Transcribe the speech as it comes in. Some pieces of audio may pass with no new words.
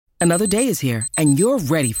Another day is here, and you're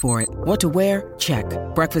ready for it. What to wear? Check.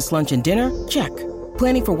 Breakfast, lunch, and dinner? Check.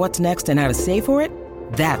 Planning for what's next and how to save for it?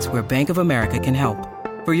 That's where Bank of America can help.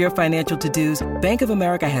 For your financial to-dos, Bank of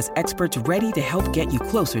America has experts ready to help get you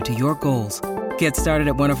closer to your goals. Get started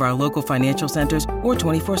at one of our local financial centers or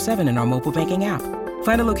 24/7 in our mobile banking app.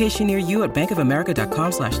 Find a location near you at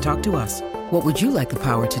bankofamerica.com/talktous. What would you like the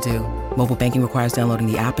power to do? Mobile banking requires downloading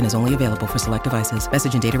the app and is only available for select devices.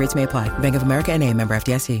 Message and data rates may apply. Bank of America N.A., member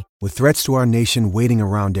FDIC. With threats to our nation waiting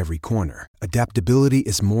around every corner, adaptability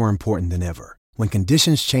is more important than ever. When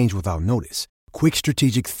conditions change without notice, quick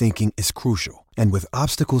strategic thinking is crucial. And with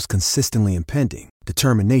obstacles consistently impending,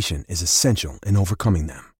 determination is essential in overcoming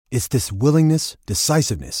them. It's this willingness,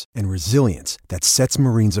 decisiveness, and resilience that sets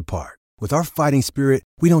Marines apart. With our fighting spirit,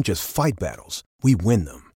 we don't just fight battles, we win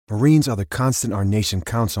them. Marines are the constant our nation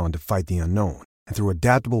counts on to fight the unknown. And through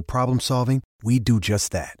adaptable problem solving, we do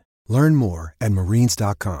just that. Learn more at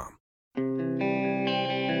marines.com.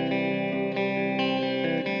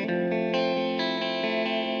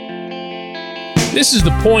 This is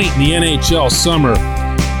the point in the NHL summer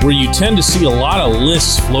where you tend to see a lot of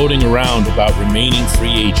lists floating around about remaining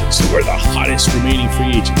free agents. Who are the hottest remaining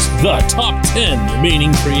free agents? The top 10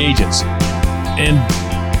 remaining free agents. And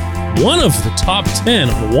one of the top 10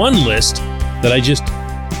 on one list that I just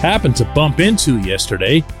happened to bump into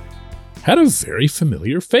yesterday had a very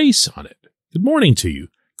familiar face on it. Good morning to you.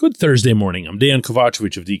 Good Thursday morning. I'm Dan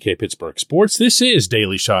Kovacevic of DK Pittsburgh Sports. This is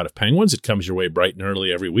Daily Shot of Penguins. It comes your way bright and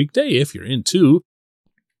early every weekday. If you're into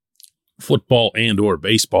football and or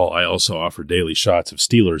baseball, I also offer daily shots of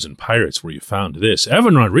Steelers and Pirates where you found this.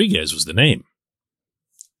 Evan Rodrigues was the name.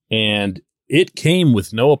 And it came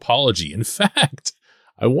with no apology. In fact,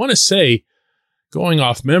 I want to say, going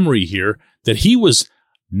off memory here, that he was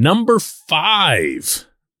number 5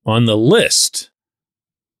 on the list.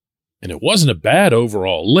 And it wasn't a bad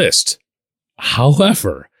overall list.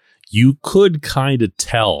 However, you could kind of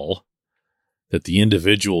tell that the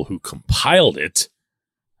individual who compiled it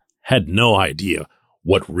had no idea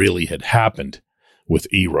what really had happened with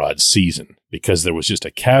Erod's season, because there was just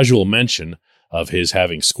a casual mention of his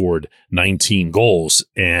having scored 19 goals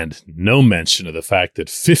and no mention of the fact that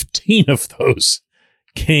 15 of those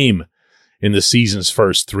came in the season's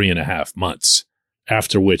first 3.5 months,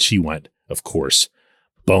 after which he went, of course,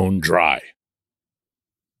 bone dry.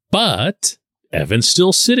 But Evan's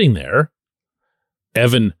still sitting there.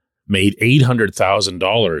 Evan made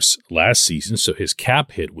 $800,000 last season, so his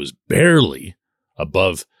cap hit was barely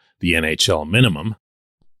above the NHL minimum.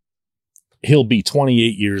 He'll be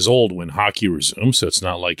 28 years old when hockey resumes, so it's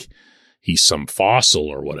not like he's some fossil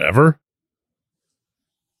or whatever.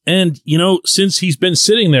 And, you know, since he's been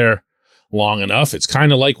sitting there long enough, it's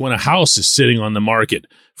kind of like when a house is sitting on the market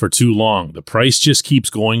for too long. The price just keeps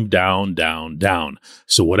going down, down, down.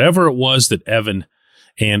 So whatever it was that Evan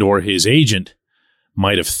and or his agent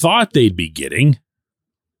might have thought they'd be getting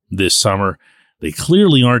this summer, they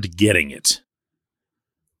clearly aren't getting it.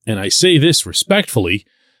 And I say this respectfully,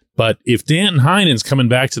 but if Danton Heinen's coming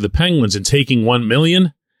back to the Penguins and taking $1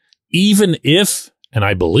 million, even if, and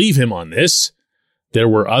I believe him on this, there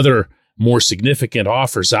were other more significant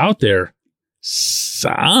offers out there,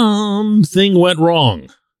 something went wrong,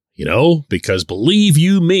 you know, because believe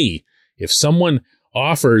you me, if someone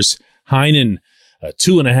offers Heinen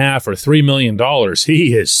 $2.5 or $3 million,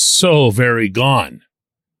 he is so very gone.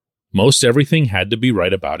 Most everything had to be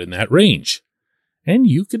right about in that range. And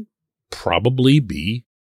you could probably be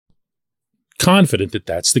confident that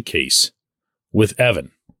that's the case with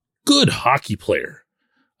Evan. Good hockey player.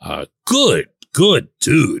 Good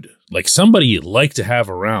dude. Like somebody you'd like to have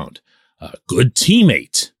around. A good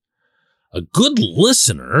teammate. A good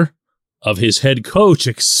listener of his head coach,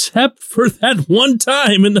 except for that one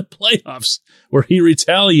time in the playoffs where he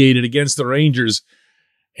retaliated against the Rangers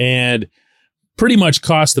and pretty much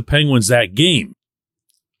cost the Penguins that game.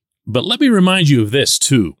 But let me remind you of this,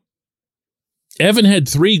 too. Evan had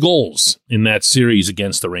 3 goals in that series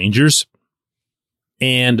against the Rangers,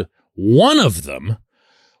 and one of them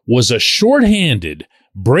was a shorthanded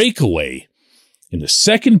breakaway in the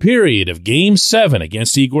second period of Game 7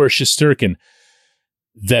 against Igor Shesterkin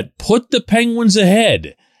that put the Penguins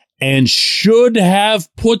ahead and should have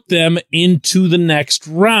put them into the next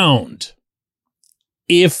round.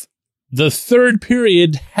 If the third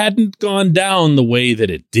period hadn't gone down the way that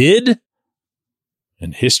it did,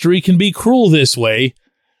 and history can be cruel this way,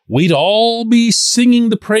 we'd all be singing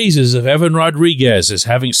the praises of Evan Rodrigues as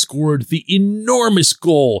having scored the enormous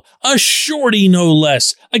goal, a shorty no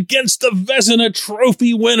less, against the Vezina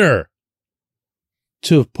Trophy winner,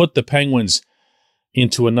 to have put the Penguins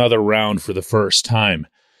into another round for the first time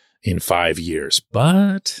in 5 years,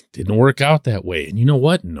 but didn't work out that way. And you know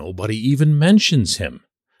what? Nobody even mentions him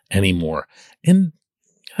anymore. And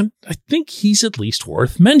I think he's at least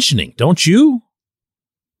worth mentioning, don't you?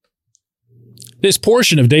 This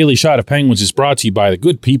portion of Daily Shot of Penguins is brought to you by the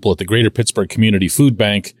good people at the Greater Pittsburgh Community Food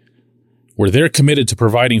Bank, where they're committed to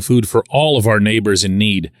providing food for all of our neighbors in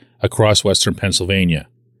need across Western Pennsylvania.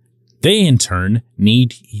 They, in turn,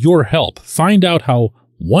 need your help. Find out how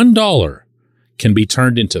 $1 can be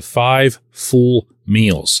turned into 5 full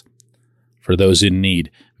meals. For those in need,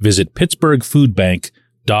 visit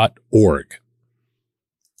pittsburghfoodbank.org.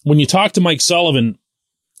 When you talk to Mike Sullivan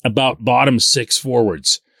about bottom 6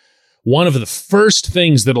 forwards, one of the first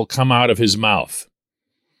things that'll come out of his mouth,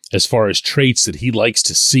 as far as traits that he likes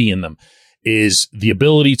to see in them, is the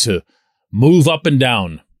ability to move up and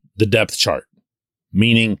down the depth chart,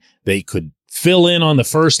 meaning they could fill in on the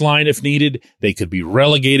first line if needed. They could be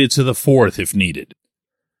relegated to the 4th if needed.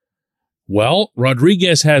 Well,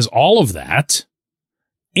 Rodriguez has all of that,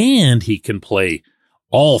 and he can play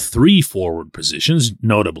all 3 forward positions,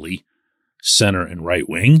 notably center and right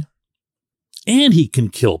wing, and he can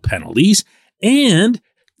kill penalties, and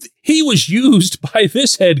he was used by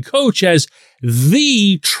this head coach as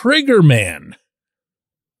the trigger man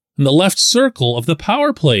in the left circle of the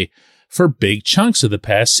power play for big chunks of the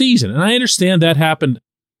past season. And I understand that happened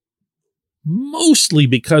mostly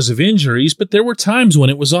because of injuries, but there were times when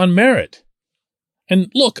it was on merit.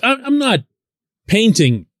 And look, I'm not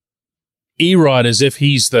painting Erod as if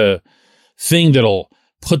he's the thing that'll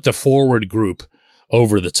put the forward group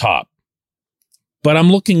over the top. But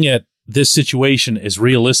I'm looking at this situation as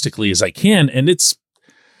realistically as I can, and it's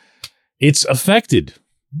affected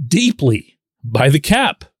deeply by the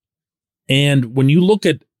cap. And when you look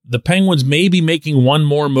at the Penguins maybe making one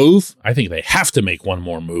more move, I think they have to make one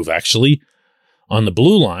more move, actually, on the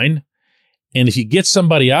blue line. And if you get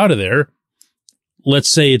somebody out of there, let's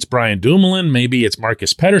say it's Brian Dumoulin, maybe it's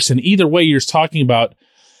Marcus Pettersson. Either way, you're talking about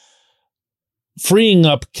freeing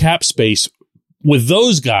up cap space with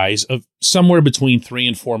those guys of somewhere between $3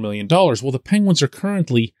 and $4 million. Well, the Penguins are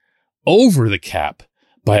currently over the cap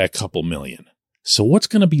by a couple million. So what's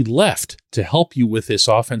going to be left to help you with this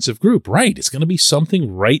offensive group? Right. It's going to be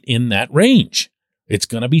something right in that range. It's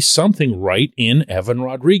going to be something right in Evan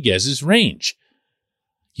Rodriguez's range.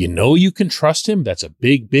 You know you can trust him. That's a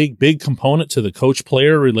big, big, big component to the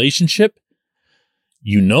coach-player relationship.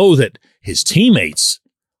 You know that his teammates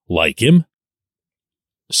like him.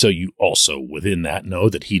 So you also, within that, know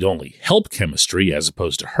that he'd only help chemistry as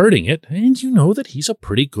opposed to hurting it. And you know that he's a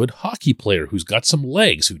pretty good hockey player who's got some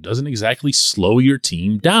legs, who doesn't exactly slow your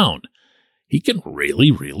team down. He can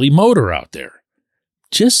really, really motor out there.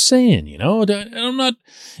 Just saying, you know, I'm not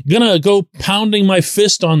going to go pounding my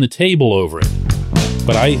fist on the table over it.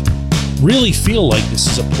 But I really feel like this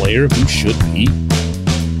is a player who should be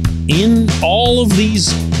in all of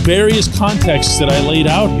these various contexts that I laid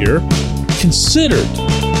out here, considered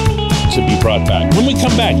to be brought back. When we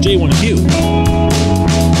come back, J1 Q.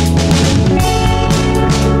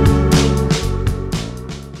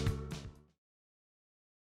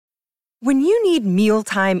 When you need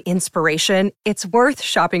mealtime inspiration, it's worth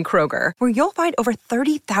shopping Kroger, where you'll find over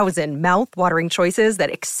 30,000 mouth-watering choices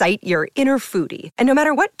that excite your inner foodie. And no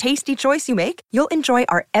matter what tasty choice you make, you'll enjoy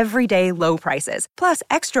our everyday low prices, plus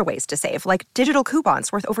extra ways to save, like digital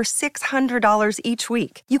coupons worth over $600 each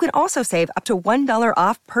week. You can also save up to $1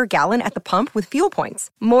 off per gallon at the pump with fuel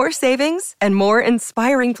points. More savings and more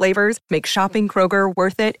inspiring flavors make shopping Kroger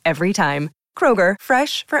worth it every time. Kroger,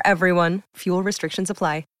 fresh for everyone. Fuel restrictions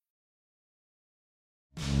apply.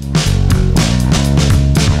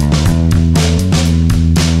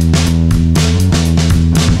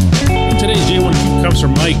 Today's J1Q comes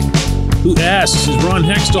from Mike, who asks, is Ron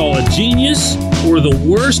Hextall a genius or the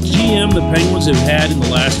worst GM the Penguins have had in the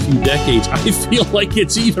last few decades? I feel like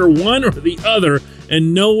it's either one or the other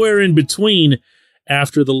and nowhere in between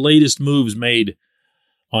after the latest moves made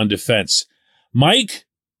on defense. Mike,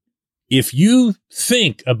 if you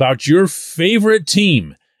think about your favorite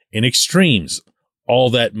team in extremes,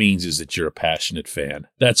 all that means is that you're a passionate fan.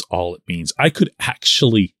 That's all it means. I could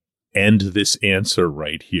actually end this answer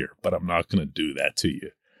right here, but I'm not going to do that to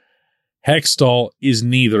you. Hextall is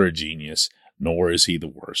neither a genius, nor is he the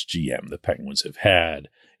worst GM the Penguins have had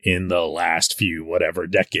in the last few whatever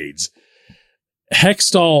decades.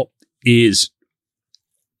 Hextall is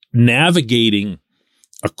navigating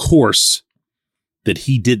a course that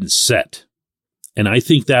he didn't set. And I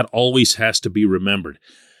think that always has to be remembered.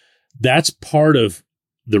 That's part of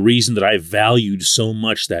the reason that I valued so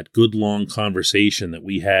much that good long conversation that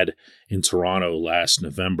we had in Toronto last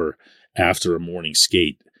November after a morning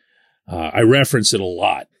skate. I reference it a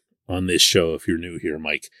lot on this show, if you're new here,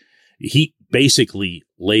 Mike. He basically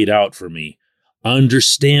laid out for me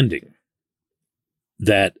understanding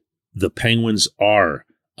that the Penguins are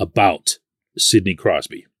about Sidney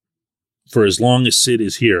Crosby. For as long as Sid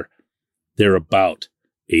is here, they're about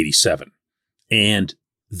 87. And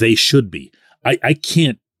they should be. I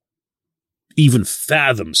can't even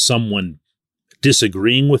fathom someone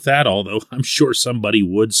disagreeing with that, although I'm sure somebody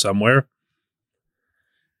would somewhere.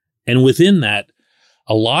 And within that,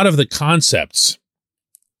 a lot of the concepts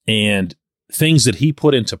and things that he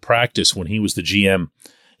put into practice when he was the GM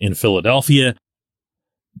in Philadelphia,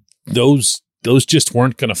 those just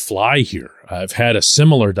weren't going to fly here. I've had a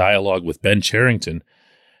similar dialogue with Ben Cherington,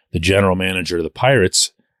 the general manager of the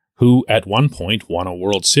Pirates, who at one point won a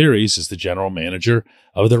World Series as the general manager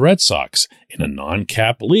of the Red Sox in a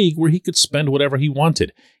non-cap league where he could spend whatever he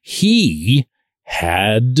wanted. He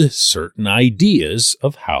had certain ideas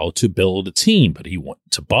of how to build a team, but he went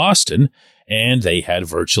to Boston and they had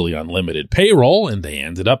virtually unlimited payroll and they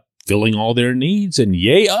ended up filling all their needs, and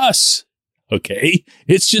yay us. Okay,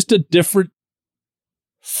 it's just a different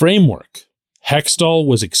framework. Hextall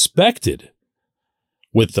was expected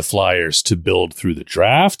with the Flyers to build through the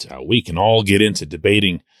draft. We can all get into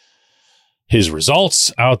debating his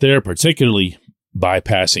results out there, particularly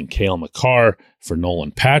bypassing Cale Makar for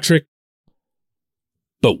Nolan Patrick.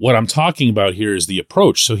 But what I'm talking about here is the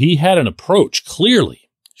approach. So he had an approach, clearly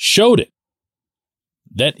showed it,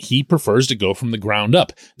 that he prefers to go from the ground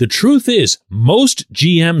up. The truth is, most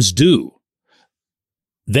GMs do.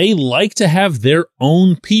 They like to have their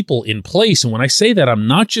own people in place. And when I say that, I'm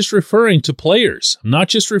not just referring to players. I'm not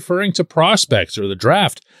just referring to prospects or the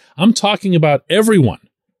draft. I'm talking about everyone.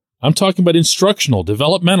 I'm talking about instructional,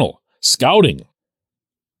 developmental, scouting.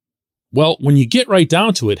 Well, when you get right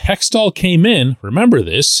down to it, Hextall came in, remember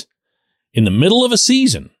this, in the middle of a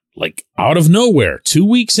season, like out of nowhere, 2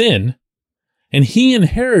 weeks in, and he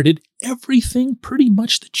inherited everything pretty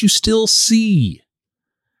much that you still see.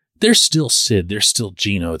 There's still Sid, there's still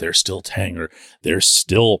Gino, there's still Tanger, there's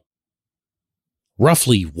still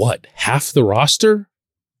roughly, half the roster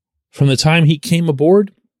from the time he came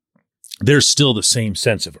aboard? There's still the same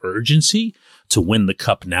sense of urgency to win the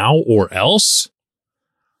cup now or else.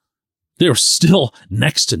 There's still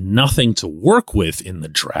next to nothing to work with in the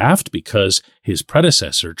draft because his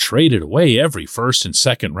predecessor traded away every first and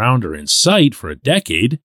second rounder in sight for a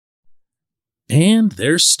decade. And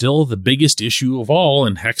there's still the biggest issue of all,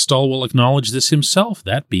 and Hextall will acknowledge this himself,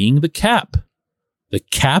 that being the cap. The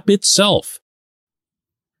cap itself.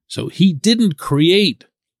 So he didn't create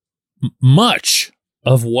much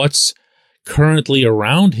of what's currently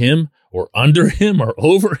around him or under him or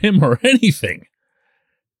over him or anything.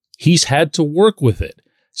 He's had to work with it.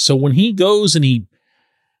 So when he goes and he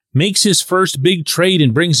makes his first big trade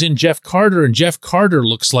and brings in Jeff Carter, and Jeff Carter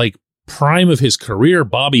looks like prime of his career,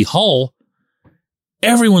 Bobby Hull,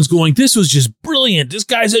 everyone's going, this was just brilliant. This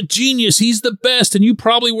guy's a genius. He's the best. And you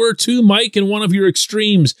probably were too, Mike, in one of your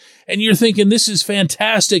extremes. And you're thinking, this is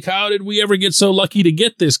fantastic. How did we ever get so lucky to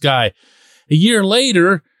get this guy? A year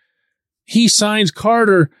later, he signs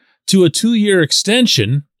Carter to a 2-year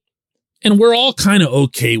extension, and we're all kind of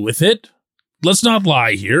okay with it. Let's not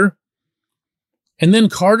lie here. And then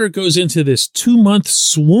Carter goes into this 2-month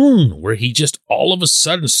swoon where he just all of a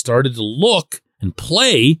sudden started to look and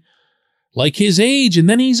play like his age. And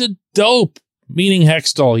then he's a dope, meaning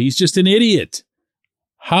Hextall. He's just an idiot.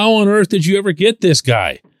 How on earth did you ever get this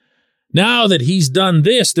guy? Now that he's done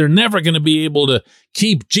this, they're never going to be able to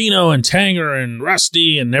keep Gino and Tanger and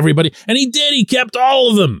Rusty and everybody. And he did. He kept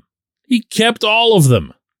all of them. He kept all of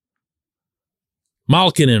them.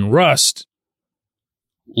 Malkin and Rust,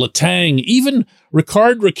 Letang, even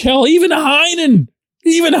Ricard Raquel, even Heinen.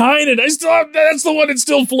 Even Heinen. That's the one that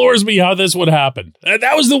still floors me how this would happen.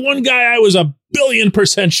 That was the one guy I was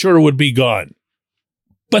 1,000,000,000% sure would be gone.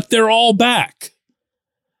 But they're all back.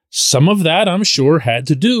 Some of that, I'm sure, had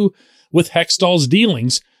to do with Hextall's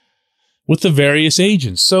dealings with the various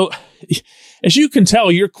agents. So, as you can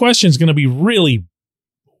tell, your question is going to be really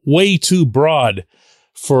way too broad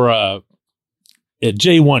for a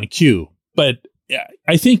J1Q. But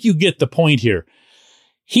I think you get the point here.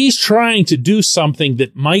 He's trying to do something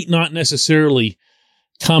that might not necessarily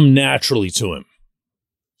come naturally to him.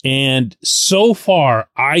 And so far,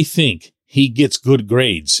 I think he gets good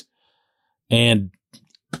grades.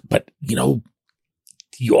 But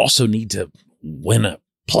you also need to win a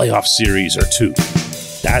playoff series or two.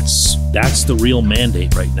 That's the real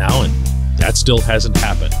mandate right now, and that still hasn't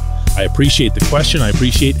happened. I appreciate the question. I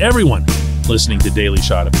appreciate everyone listening to Daily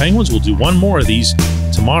Shot of Penguins. We'll do one more of these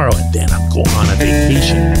tomorrow, and then I'm going on a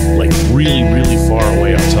vacation, like really, really far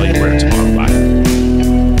away. I'll tell you where tomorrow.